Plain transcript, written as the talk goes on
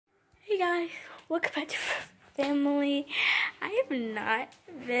guys, welcome back to family. I have not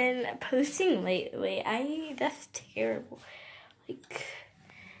been posting lately. That's terrible. Like,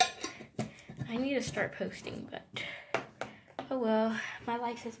 I need to start posting, but oh well, my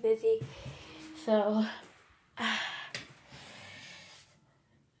life is busy, so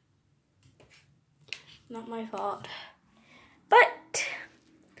not my fault. But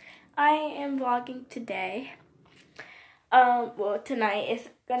I am vlogging today. Well, tonight is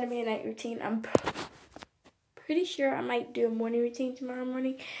gonna be a night routine. I'm pretty sure I might do a morning routine tomorrow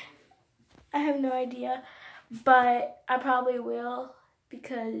morning. I have no idea, but I probably will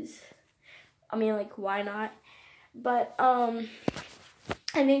because, I mean, like, why not? But, I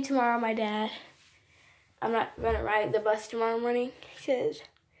think tomorrow I'm not gonna ride the bus tomorrow morning because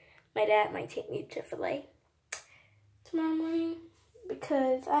my dad might take me to Filet tomorrow morning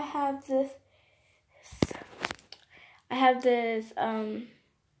because I have this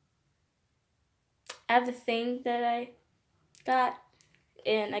thing that I got,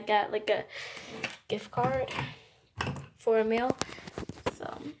 and I got like a gift card for a meal.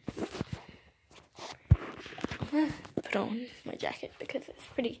 So put on my jacket because it's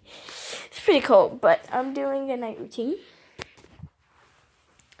pretty cold, but I'm doing a night routine.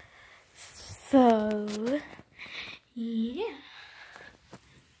 So yeah.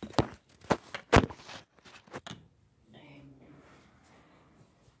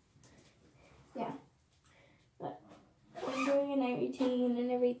 I'm doing a night routine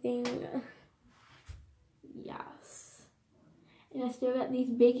and everything. Yes. And I still got these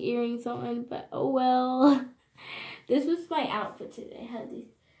big earrings on, but oh well. This was my outfit today. I had these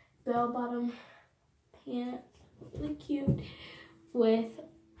bell-bottom pants, really cute, with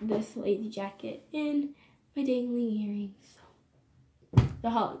this lazy jacket and my dangling earrings. The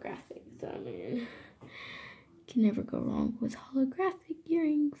holographic, so I mean, can never go wrong with holographic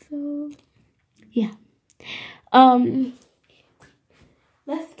earrings, so yeah.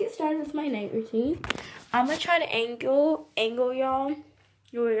 Let's get started with my night routine. I'm gonna try to angle y'all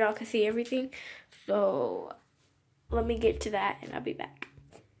where y'all can see everything. So let me get to that and I'll be back.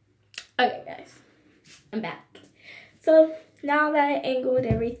 Okay guys, I'm back. So now that I angled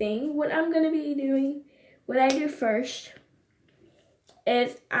everything, what I'm gonna be doing, what I do first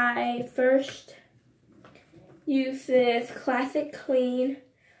is I first use this Classic Clean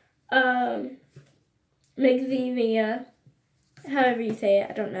Maxivia, however you say it,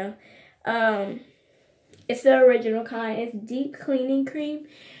 I don't know. It's the original kind. It's deep cleaning cream,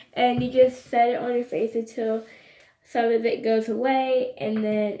 and you just set it on your face until some of it goes away, and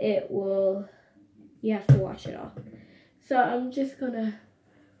then you have to wash it off. So I'm just gonna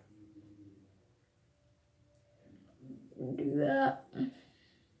do that.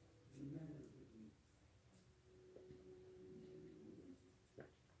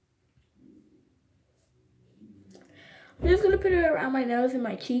 I'm just gonna put it around my nose and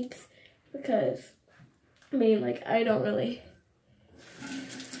my cheeks because, I mean, like, I don't really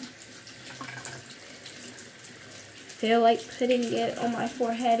feel like putting it on my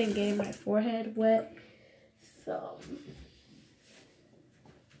forehead and getting my forehead wet. So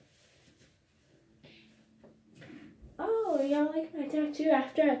oh, y'all like my tattoo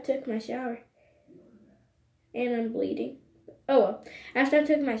after I took my shower. And I'm bleeding. Oh well, after I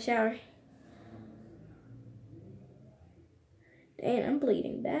took my shower. Dang, I'm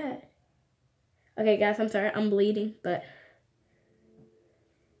bleeding bad. Okay, guys, I'm sorry. I'm bleeding, but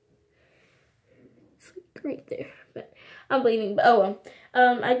it's like right there. But I'm bleeding, but oh well.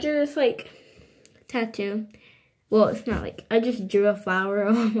 I drew this like tattoo. Well, it's not like, I just drew a flower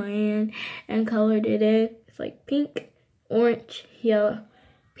on my hand and colored it in. It's like pink, orange, yellow,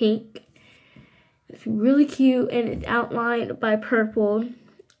 pink. It's really cute, and it's outlined by purple,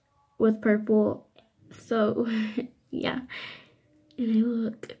 with purple. So yeah. And they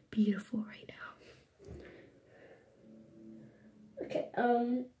look beautiful right now. Okay,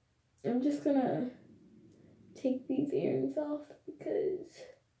 I'm just gonna take these earrings off because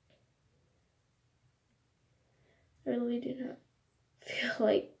I really do not feel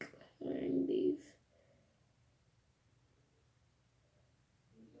like wearing these.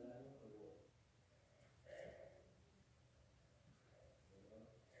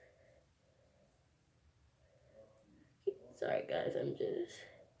 Sorry guys, I'm just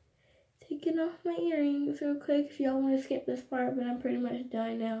taking off my earrings real quick if y'all want to skip this part, but I'm pretty much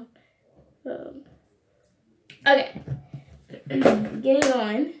done now. Okay,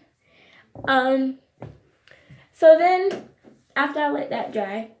 getting on. So then after I let that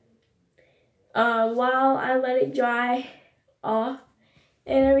dry, while I let it dry off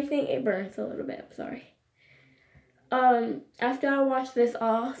and everything, it burns a little bit, I'm sorry. After I wash this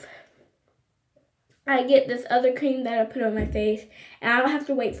off, I get this other cream that I put on my face, and I don't have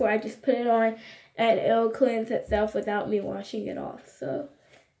to wait for it. I just put it on, and it'll cleanse itself without me washing it off. So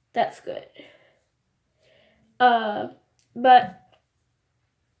that's good. But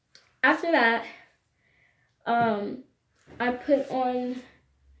after that, I put on.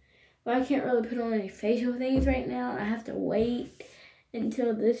 Well, I can't really put on any facial things right now. I have to wait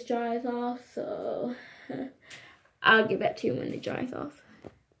until this dries off. So I'll get back to you when it dries off.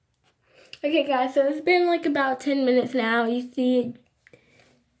 Okay, guys, so it's been like about 10 minutes now. You see it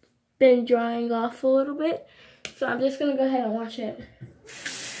been drying off a little bit. So I'm just going to go ahead and wash it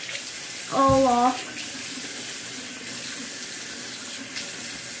all off.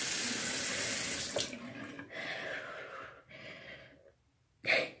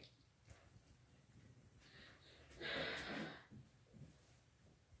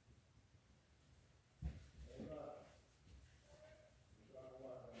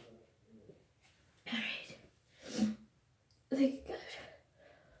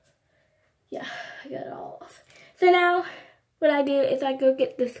 Yeah, I got it all off. So now, what I do is I go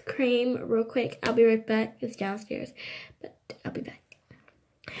get this cream real quick. I'll be right back. It's downstairs, but I'll be back.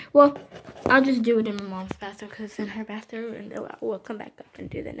 Well, I'll just do it in my mom's bathroom because it's in her bathroom, and then we'll come back up and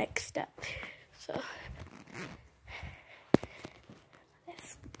do the next step. So,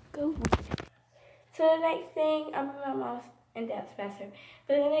 let's go. So the next thing, I'm in my mom's and dad's bathroom.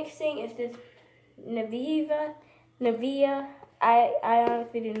 But the next thing is this Nivea. I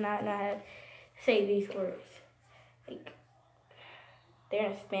honestly do not know how to say these words. Like,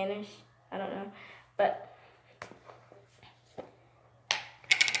 they're in Spanish. I don't know. But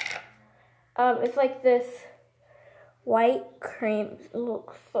it's like this white cream. It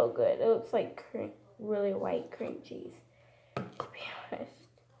looks so good. It looks like cream, really white cream cheese, to be honest.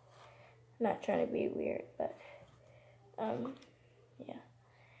 I'm not trying to be weird, but yeah.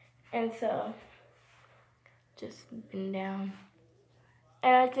 And so just bend down.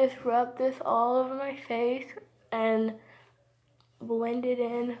 And I just rub this all over my face and blend it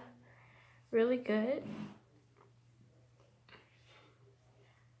in really good.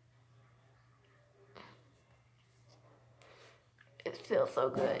 It feels so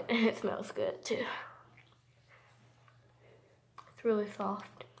good, and it smells good too. It's really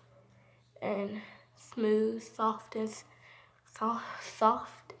soft and smooth, soft and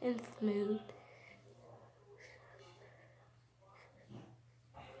smooth.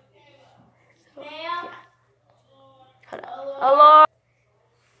 So, yeah. Hold on. Hello.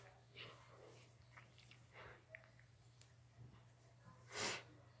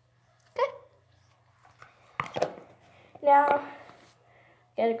 Okay. Now,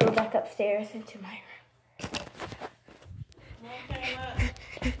 gotta go back upstairs into my room.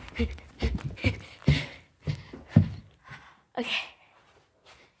 Okay.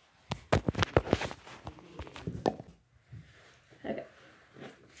 Okay.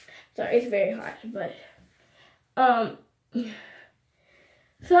 Sorry, it's very hot, but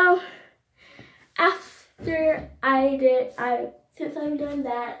so after since I've done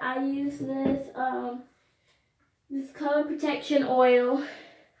that, I use this this color protection oil.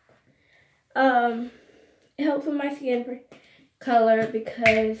 It helps with my skin color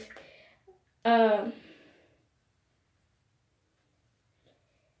because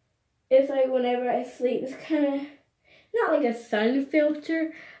it's like whenever I sleep, it's kind of not like a sun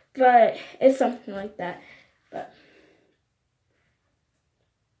filter, but it's something like that. But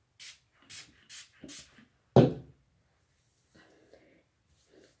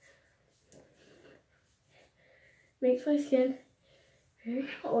makes my skin very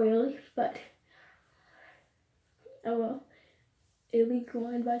oily, but oh well, it'll be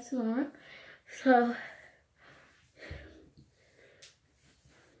glowing by tomorrow. So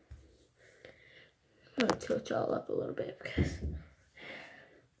I'm gonna tilt y'all up a little bit because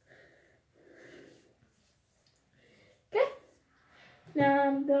okay. Now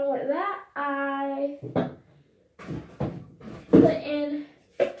I'm done with that. I put in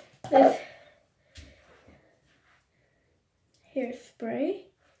this hairspray.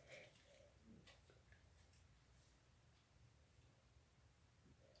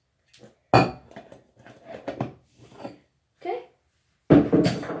 Okay.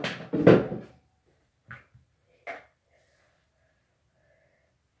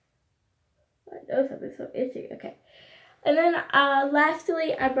 My nose have been so itchy. Okay. And then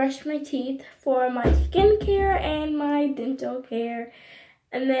lastly, I brush my teeth for my skincare and my dental care.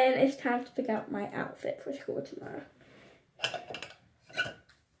 And then it's time to pick out my outfit for school tomorrow.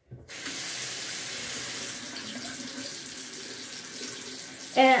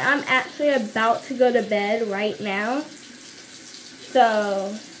 And I'm actually about to go to bed right now.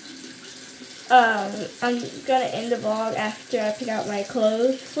 So, I'm gonna end the vlog after I pick out my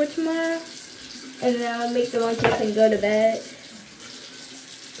clothes for tomorrow. And then I'll make the lunches and go to bed.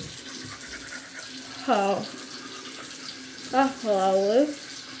 Oh. Oh, hello.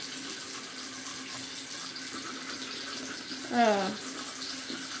 Oh.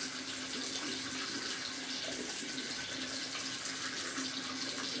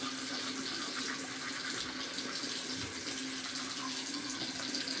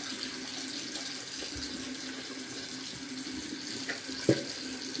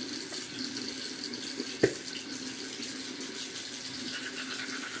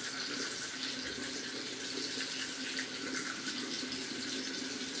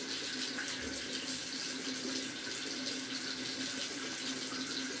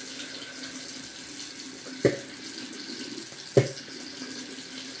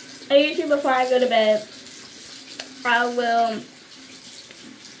 Usually before I go to bed, I will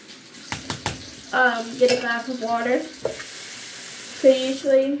get a glass of water. So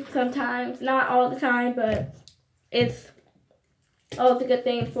usually, sometimes, not all the time, but it's always a good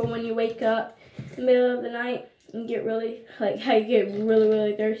thing for when you wake up in the middle of the night and get really, like how you get really,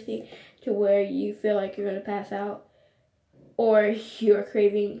 really thirsty to where you feel like you're going to pass out. Or you're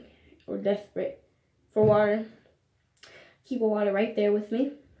craving or desperate for water. Keep a water right there with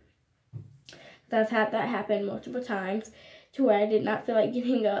me. I've had that happen multiple times to where I did not feel like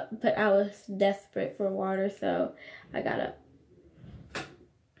getting up, but I was desperate for water, so I got up.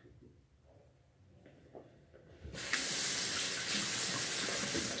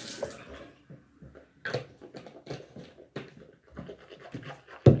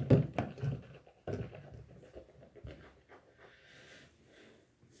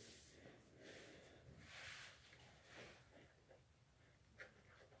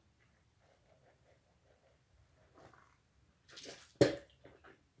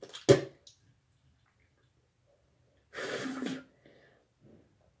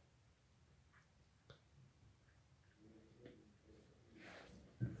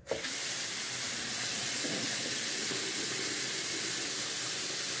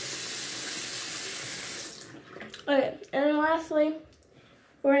 Okay, and then lastly,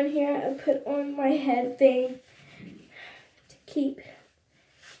 we're in here, I put on my head thing to keep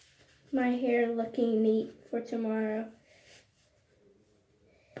my hair looking neat for tomorrow.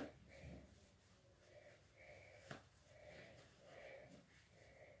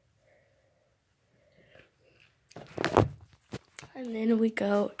 And then we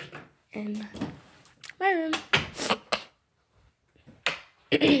go in my room.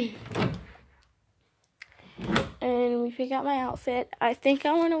 And we pick out my outfit. I think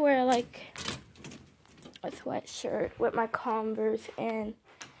I want to wear like a sweatshirt with my Converse, and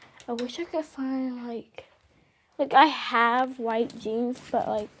I wish I could find like I have white jeans, but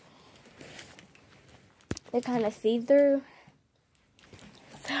like they kind of see-through.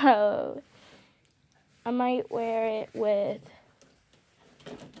 So I might wear it with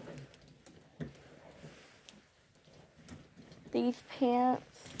these pants.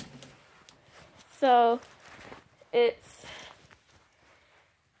 So it's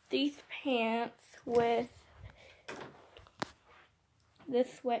these pants with this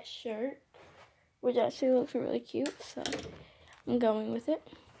sweatshirt, which actually looks really cute, so I'm going with it.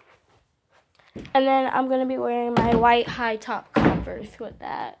 And then I'm going to be wearing my white high top Converse with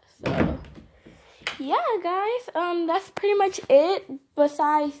that. So yeah, guys, that's pretty much it.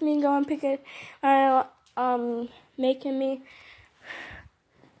 Besides me going picking making me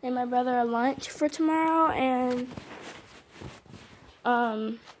and my brother a lunch for tomorrow, and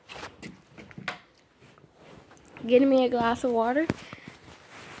getting me a glass of water.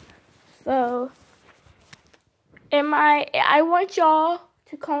 So I want y'all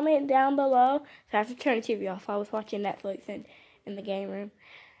to comment down below. So I have to turn the TV off. I was watching Netflix in the game room.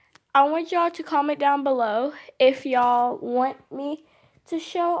 I want y'all to comment down below if y'all want me to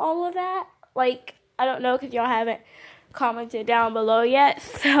show all of that. Like, I don't know, because y'all haven't commented down below yet.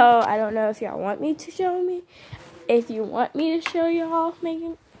 So I don't know if y'all want me to show me. If you want me to show y'all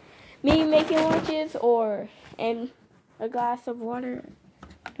making lunches or in a glass of water.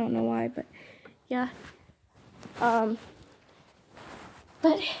 I don't know why, but yeah. But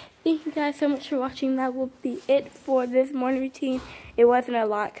thank you guys so much for watching. That will be it for this morning routine. It wasn't a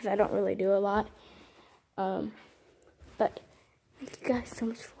lot because I don't really do a lot. But thank you guys so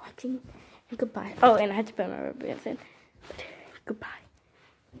much for watching, and goodbye. Oh, and I had to put my rubber bands in. But goodbye.